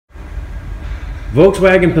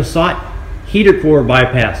Volkswagen Passat heater core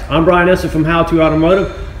bypass. I'm Brian Esser from How To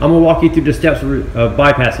Automotive. I'm going to walk you through the steps of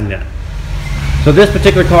bypassing that. So this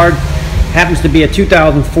particular car happens to be a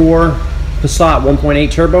 2004 Passat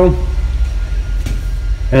 1.8 turbo.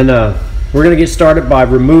 And we're going to get started by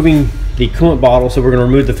removing the coolant bottle. So we're going to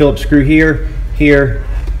remove the Phillips screw here, here,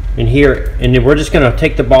 and here. And then we're just going to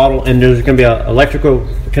take the bottle, and there's going to be an electrical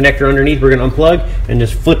connector underneath. We're going to unplug and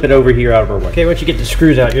just flip it over here out of our way. Okay, once you get the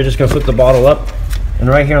screws out, you're just going to flip the bottle up. And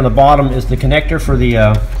right here on the bottom is the connector for the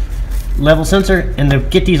level sensor. And to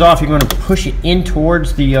get these off, you're going to push it in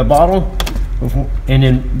towards the bottle. And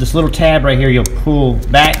then this little tab right here, you'll pull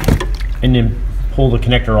back and then pull the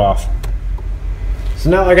connector off. So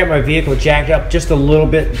now I got my vehicle jacked up just a little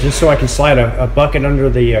bit, just so I can slide a bucket under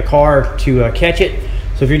the car to catch it.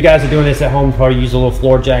 So if you guys are doing this at home, probably use a little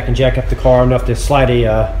floor jack and jack up the car enough to slide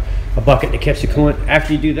a bucket to catch the coolant.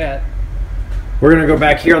 After you do that, we're going to go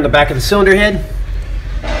back here on the back of the cylinder head.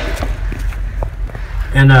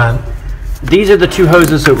 And these are the two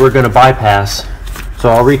hoses that we're going to bypass. So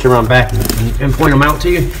I'll reach around back and point them out to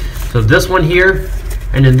you. So this one here,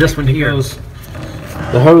 and then this one here is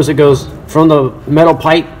the hose that goes from the metal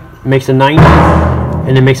pipe, makes a 90,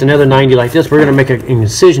 and then makes another 90 like this. We're going to make an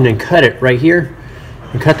incision and cut it right here,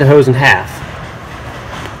 and cut the hose in half.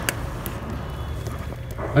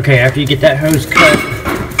 Okay, after you get that hose cut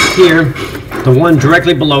here, the one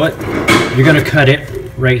directly below it, you're going to cut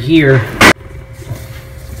it right here.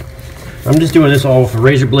 I'm just doing this all with a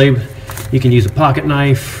razor blade. You can use a pocket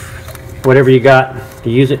knife, whatever you got to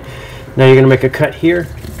use it. Now you're going to make a cut here.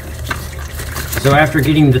 So after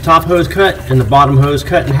getting the top hose cut and the bottom hose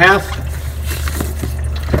cut in half,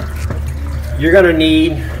 you're going to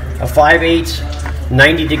need a 5/8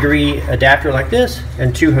 90-degree adapter like this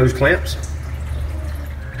and two hose clamps.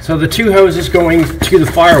 So the two hoses going to the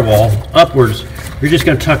firewall upwards, you're just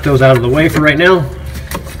going to tuck those out of the way for right now.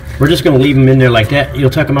 We're just going to leave them in there like that.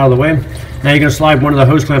 You'll tuck them out of the way. Now you're going to slide one of the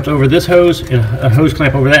hose clamps over this hose and a hose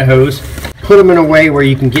clamp over that hose. Put them in a way where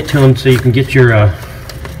you can get to them, so you can get your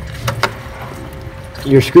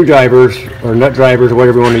screwdrivers or nut drivers or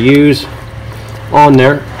whatever you want to use on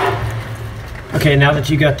there. Okay, now that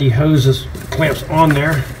you got the hoses clamps on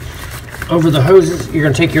there, over the hoses, you're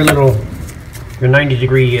going to take your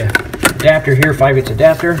 90-degree adapter here, 5/8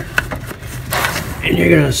 adapter, and you're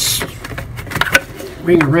going to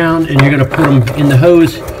ring around, and you're going to put them in the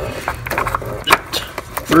hose.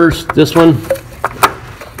 First, this one,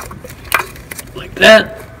 like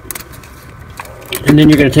that, and then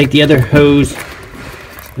you're going to take the other hose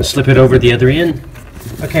and slip it over the other end.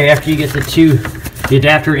 Okay, after you get the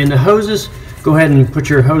adapter in the hoses, go ahead and put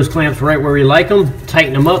your hose clamps right where you like them,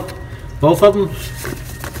 tighten them up, both of them,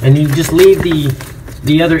 and you just leave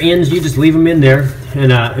the other ends, you just leave them in there.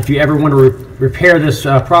 And if you ever want to repair this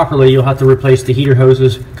properly, you'll have to replace the heater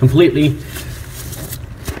hoses completely.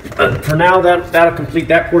 For now, that'll complete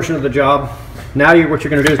that portion of the job. Now what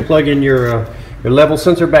you're going to do is plug in your level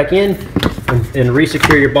sensor back in and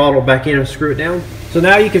resecure your bottle back in and screw it down. So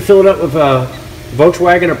now you can fill it up with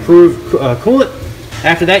Volkswagen approved coolant.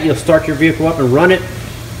 After that, you'll start your vehicle up and run it.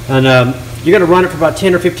 And you're going to run it for about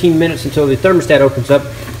 10 or 15 minutes until the thermostat opens up.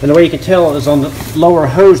 And the way you can tell is on the lower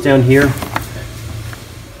hose down here.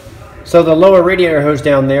 So the lower radiator hose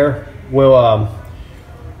down there will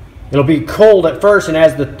it'll be cold at first, and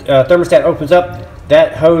as the thermostat opens up,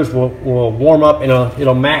 that hose will warm up, and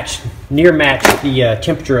it'll near match the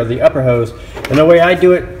temperature of the upper hose. And the way I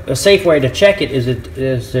do it, a safe way to check it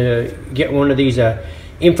is to get one of these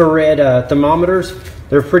infrared thermometers.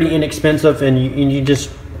 They're pretty inexpensive, and you just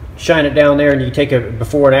shine it down there, and you take a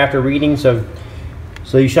before and after reading. So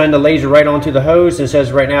you shine the laser right onto the hose, and it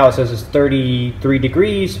says right now it's 33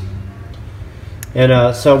 degrees.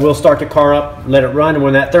 And so we'll start the car up, let it run, and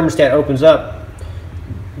when that thermostat opens up,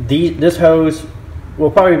 this hose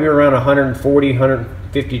will probably be around 140,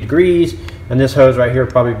 150 degrees, and this hose right here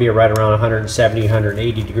will probably be right around 170,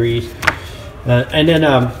 180 degrees. And then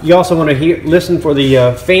you also want to listen for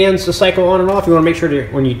the fans to cycle on and off. You want to make sure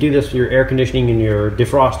that when you do this, your air conditioning and your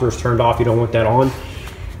defroster is turned off. You don't want that on.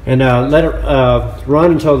 And let it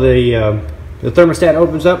run until the thermostat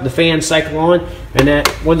opens up, the fans cycle on, and that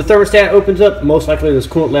when the thermostat opens up, most likely this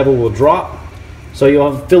coolant level will drop. So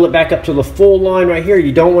you'll fill it back up to the full line right here.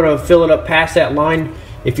 You don't want to fill it up past that line.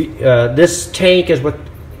 If you, this tank is what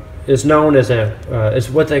is known as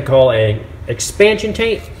is what they call a expansion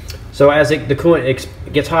tank. So as the coolant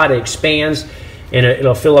gets hot, it expands, and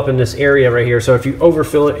it'll fill up in this area right here. So if you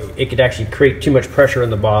overfill it, it could actually create too much pressure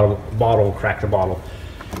in the bottle will crack the bottle.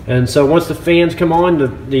 And so once the fans come on,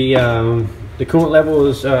 the coolant level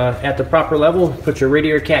is at the proper level. Put your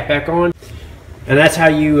radiator cap back on. And that's how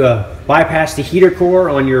you bypass the heater core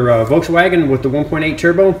on your Volkswagen with the 1.8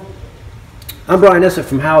 turbo. I'm Brian Essett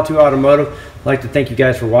from How To Automotive. I'd like to thank you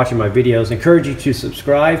guys for watching my videos. Encourage you to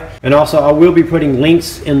subscribe. And also I will be putting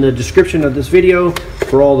links in the description of this video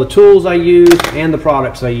for all the tools I use and the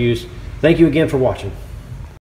products I use. Thank you again for watching.